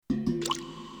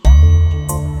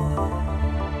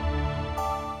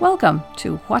Welcome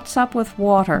to What's Up with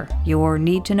Water, your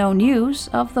need-to-know news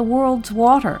of the world's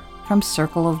water from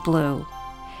Circle of Blue.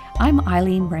 I'm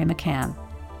Eileen Ray McCann.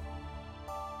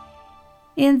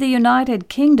 In the United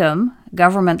Kingdom,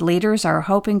 government leaders are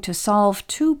hoping to solve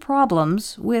two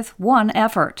problems with one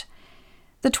effort.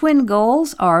 The twin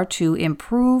goals are to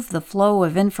improve the flow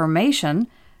of information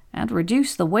and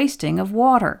reduce the wasting of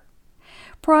water.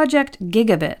 Project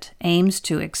Gigabit aims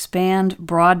to expand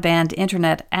broadband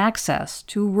internet access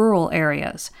to rural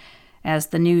areas. As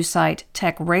the news site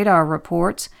TechRadar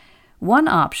reports, one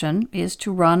option is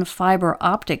to run fiber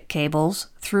optic cables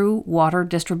through water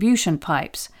distribution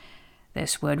pipes.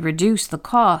 This would reduce the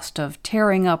cost of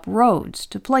tearing up roads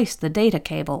to place the data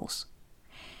cables.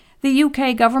 The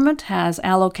UK government has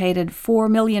allocated £4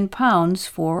 million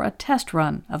for a test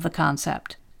run of the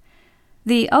concept.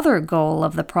 The other goal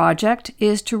of the project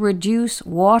is to reduce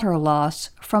water loss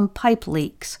from pipe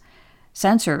leaks.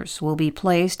 Sensors will be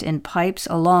placed in pipes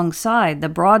alongside the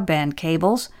broadband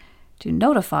cables to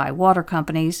notify water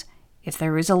companies if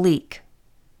there is a leak.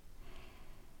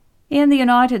 In the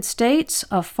United States,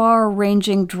 a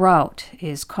far-ranging drought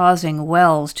is causing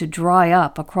wells to dry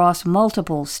up across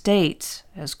multiple states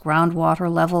as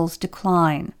groundwater levels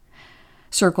decline.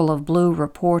 Circle of Blue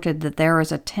reported that there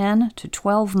is a 10 to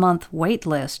 12-month wait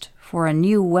list for a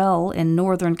new well in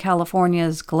Northern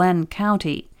California's Glenn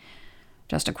County.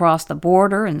 Just across the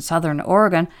border in southern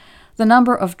Oregon, the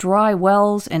number of dry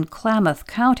wells in Klamath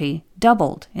County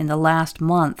doubled in the last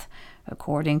month,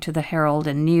 according to the Herald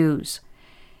and News.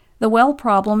 The well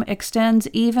problem extends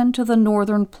even to the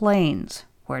northern plains,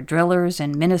 where drillers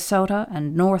in Minnesota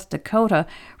and North Dakota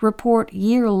report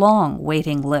year-long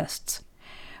waiting lists.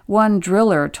 One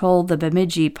driller told the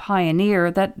Bemidji Pioneer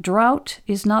that drought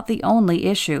is not the only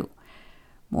issue.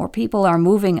 More people are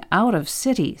moving out of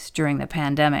cities during the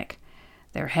pandemic.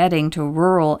 They're heading to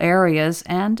rural areas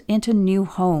and into new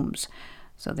homes,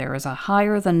 so there is a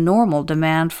higher than normal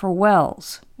demand for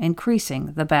wells, increasing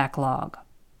the backlog.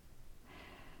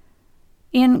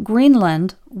 In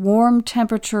Greenland, warm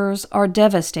temperatures are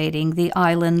devastating the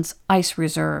island's ice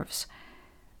reserves.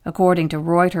 According to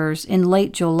Reuters, in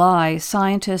late July,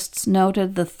 scientists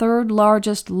noted the third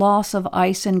largest loss of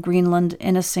ice in Greenland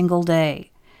in a single day.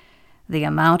 The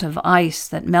amount of ice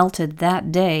that melted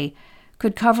that day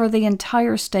could cover the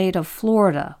entire state of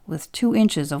Florida with 2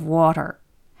 inches of water.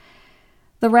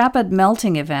 The rapid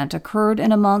melting event occurred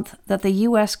in a month that the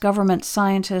U.S. government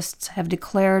scientists have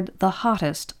declared the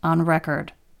hottest on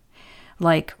record.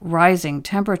 Like rising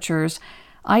temperatures,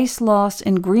 ice loss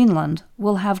in Greenland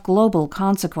will have global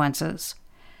consequences.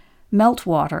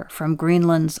 Meltwater from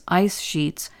Greenland's ice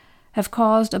sheets have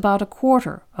caused about a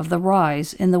quarter of the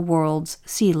rise in the world's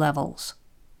sea levels.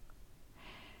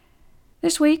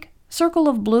 This week, Circle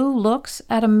of Blue looks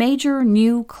at a major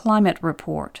new climate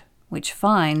report, which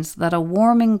finds that a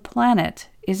warming planet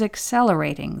is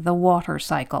accelerating the water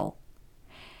cycle.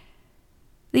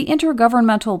 The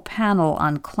Intergovernmental Panel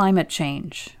on Climate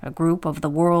Change, a group of the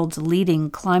world's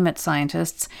leading climate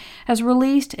scientists, has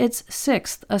released its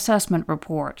 6th assessment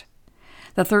report.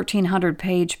 The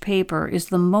 1,300-page paper is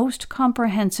the most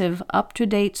comprehensive,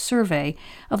 up-to-date survey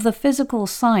of the physical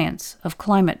science of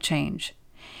climate change.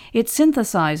 It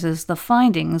synthesizes the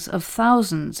findings of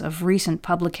thousands of recent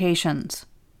publications.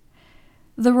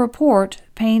 The report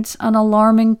paints an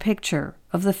alarming picture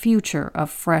of the future of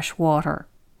fresh water.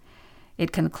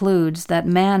 It concludes that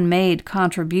man-made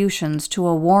contributions to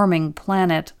a warming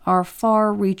planet are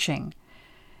far-reaching.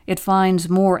 It finds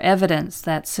more evidence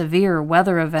that severe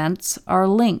weather events are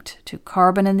linked to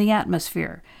carbon in the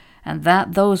atmosphere, and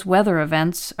that those weather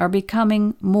events are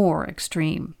becoming more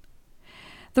extreme.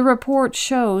 The report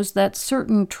shows that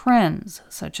certain trends,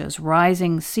 such as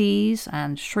rising seas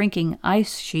and shrinking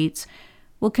ice sheets,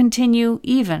 will continue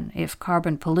even if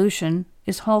carbon pollution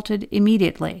is halted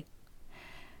immediately.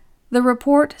 The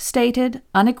report stated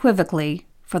unequivocally,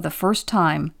 for the first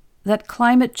time, that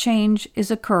climate change is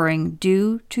occurring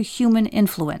due to human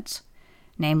influence,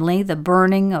 namely the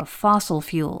burning of fossil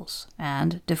fuels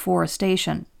and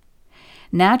deforestation.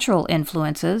 Natural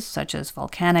influences, such as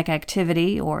volcanic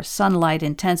activity or sunlight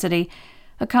intensity,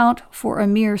 account for a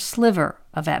mere sliver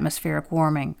of atmospheric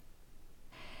warming.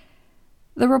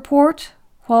 The report,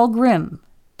 while grim,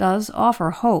 does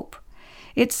offer hope.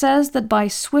 It says that by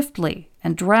swiftly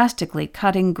and drastically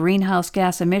cutting greenhouse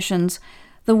gas emissions,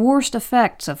 the worst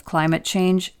effects of climate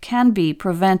change can be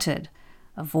prevented,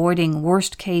 avoiding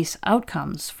worst-case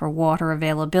outcomes for water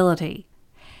availability.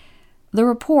 The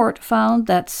report found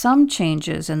that some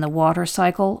changes in the water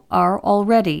cycle are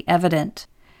already evident.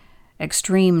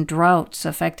 Extreme droughts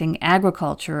affecting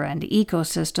agriculture and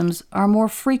ecosystems are more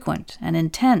frequent and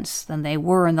intense than they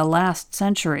were in the last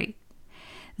century.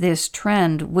 This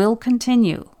trend will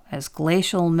continue as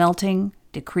glacial melting,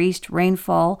 decreased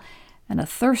rainfall, and a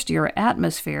thirstier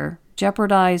atmosphere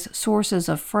jeopardize sources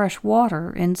of fresh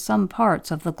water in some parts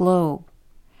of the globe.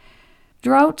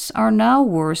 Droughts are now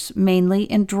worse mainly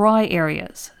in dry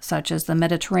areas, such as the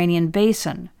Mediterranean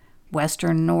basin,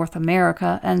 western North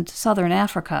America, and southern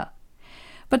Africa.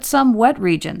 But some wet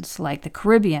regions, like the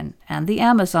Caribbean and the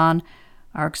Amazon,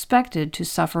 are expected to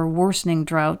suffer worsening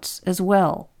droughts as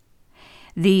well.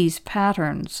 These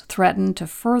patterns threaten to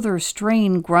further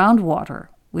strain groundwater,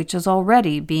 which is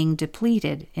already being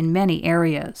depleted in many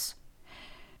areas.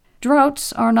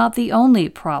 Droughts are not the only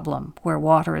problem where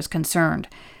water is concerned.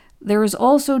 There is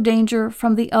also danger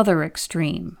from the other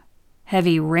extreme.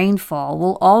 Heavy rainfall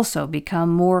will also become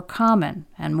more common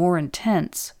and more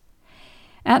intense.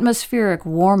 Atmospheric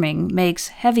warming makes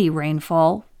heavy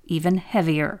rainfall even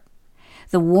heavier.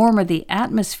 The warmer the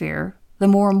atmosphere, the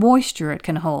more moisture it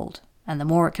can hold, and the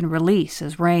more it can release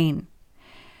as rain.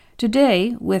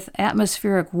 Today, with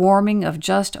atmospheric warming of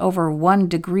just over 1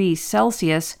 degree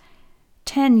Celsius,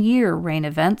 10-year rain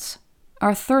events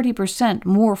are 30%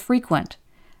 more frequent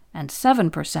and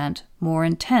 7% more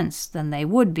intense than they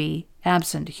would be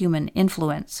absent human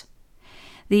influence.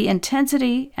 The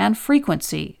intensity and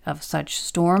frequency of such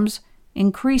storms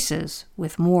increases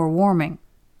with more warming.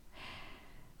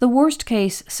 The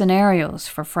worst-case scenarios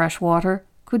for freshwater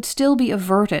could still be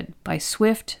averted by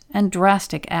swift and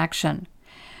drastic action.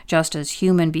 Just as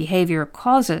human behavior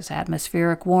causes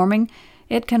atmospheric warming,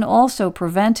 it can also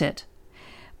prevent it.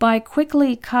 By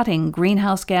quickly cutting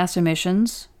greenhouse gas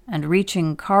emissions and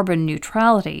reaching carbon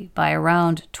neutrality by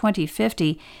around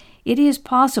 2050, it is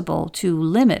possible to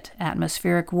limit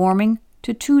atmospheric warming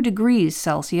to 2 degrees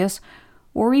Celsius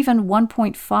or even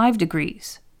 1.5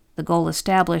 degrees, the goal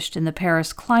established in the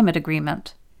Paris Climate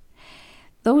Agreement.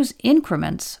 Those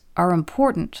increments are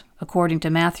important, according to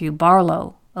Matthew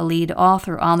Barlow, a lead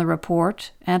author on the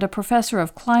report and a professor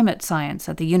of climate science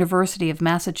at the University of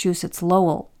Massachusetts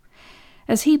Lowell.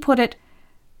 As he put it,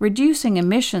 reducing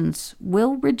emissions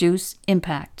will reduce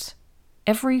impacts.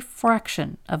 Every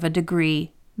fraction of a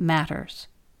degree matters.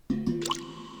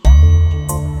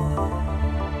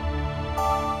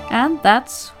 And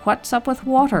that's What's Up with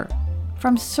Water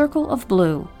from Circle of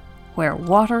Blue, where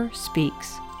water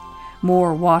speaks.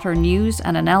 More water news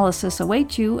and analysis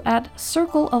await you at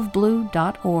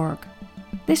circleofblue.org.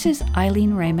 This is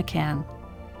Eileen Ray McCann.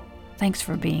 Thanks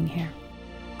for being here.